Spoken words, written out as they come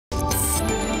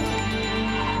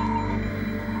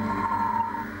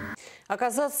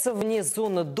Оказаться вне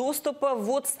зоны доступа –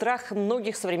 вот страх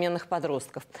многих современных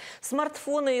подростков.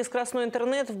 Смартфоны и скоростной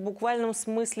интернет в буквальном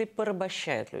смысле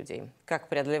порабощают людей. Как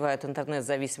преодолевают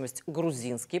интернет-зависимость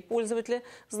грузинские пользователи,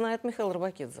 знает Михаил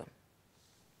Рыбакидзе.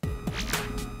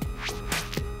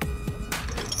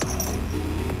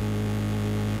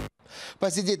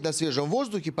 Посидеть на свежем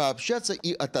воздухе, пообщаться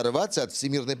и оторваться от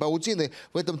всемирной паутины.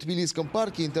 В этом тбилисском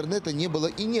парке интернета не было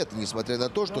и нет, несмотря на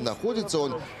то, что находится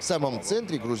он в самом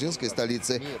центре грузинской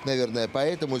столицы. Наверное,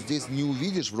 поэтому здесь не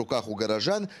увидишь в руках у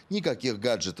горожан никаких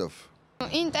гаджетов.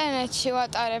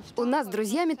 У нас с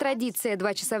друзьями традиция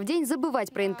 2 часа в день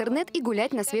забывать про интернет и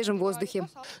гулять на свежем воздухе.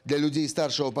 Для людей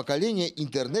старшего поколения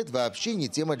интернет вообще не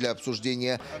тема для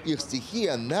обсуждения. Их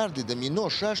стихия – нарды, домино,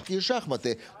 шашки и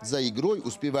шахматы. За игрой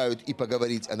успевают и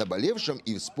поговорить о наболевшем,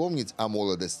 и вспомнить о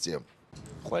молодости.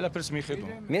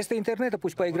 Вместо интернета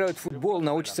пусть поиграют в футбол,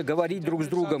 научатся говорить друг с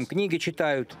другом, книги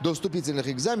читают. До вступительных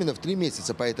экзаменов 3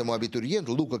 месяца, поэтому абитуриент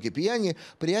Лука Кипияни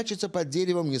прячется под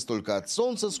деревом не столько от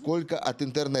солнца, сколько от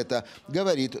интернета.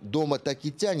 Говорит, дома так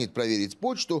и тянет проверить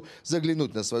почту,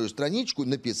 заглянуть на свою страничку,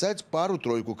 написать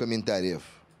пару-тройку комментариев.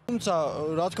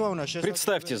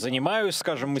 Представьте, занимаюсь,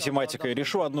 скажем, математикой,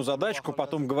 решу одну задачку,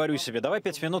 потом говорю себе, давай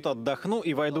 5 минут отдохну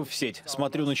и войду в сеть.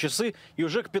 Смотрю на часы, и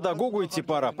уже к педагогу идти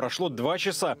пора. Прошло 2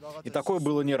 часа. И такое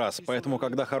было не раз. Поэтому,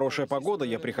 когда хорошая погода,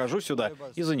 я прихожу сюда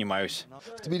и занимаюсь.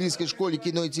 В тбилисской школе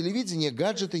кино и телевидения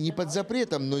гаджеты не под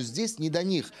запретом, но здесь не до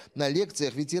них. На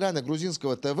лекциях ветерана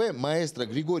грузинского ТВ маэстро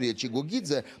Григория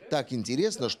Чибурданидзе так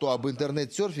интересно, что об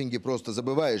интернет-серфинге просто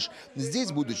забываешь.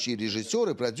 Здесь будущие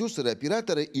режиссеры, продюсеры,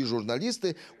 операторы и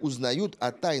журналисты узнают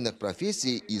о тайнах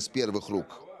профессии из первых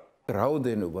рук.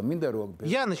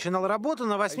 Я начинал работу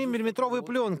на 8-миллиметровой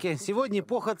пленке. Сегодня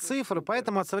эпоха цифр,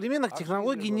 поэтому от современных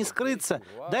технологий не скрыться.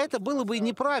 Да это было бы и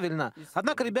неправильно.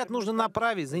 Однако ребят нужно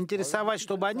направить, заинтересовать,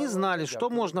 чтобы они знали, что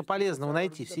можно полезного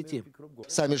найти в сети.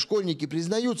 Сами школьники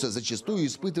признаются, зачастую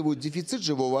испытывают дефицит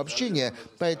живого общения.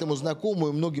 Поэтому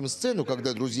знакомую многим сцену,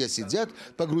 когда друзья сидят,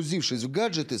 погрузившись в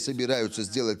гаджеты, собираются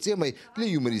сделать темой для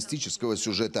юмористического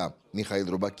сюжета.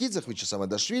 Михаил Рыбакидзе,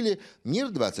 Мир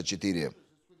 24.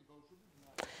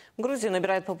 В Грузии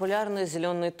набирают популярность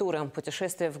зеленые туры –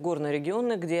 путешествия в горные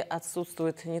регионы, где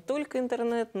отсутствует не только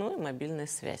интернет, но и мобильная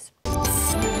связь.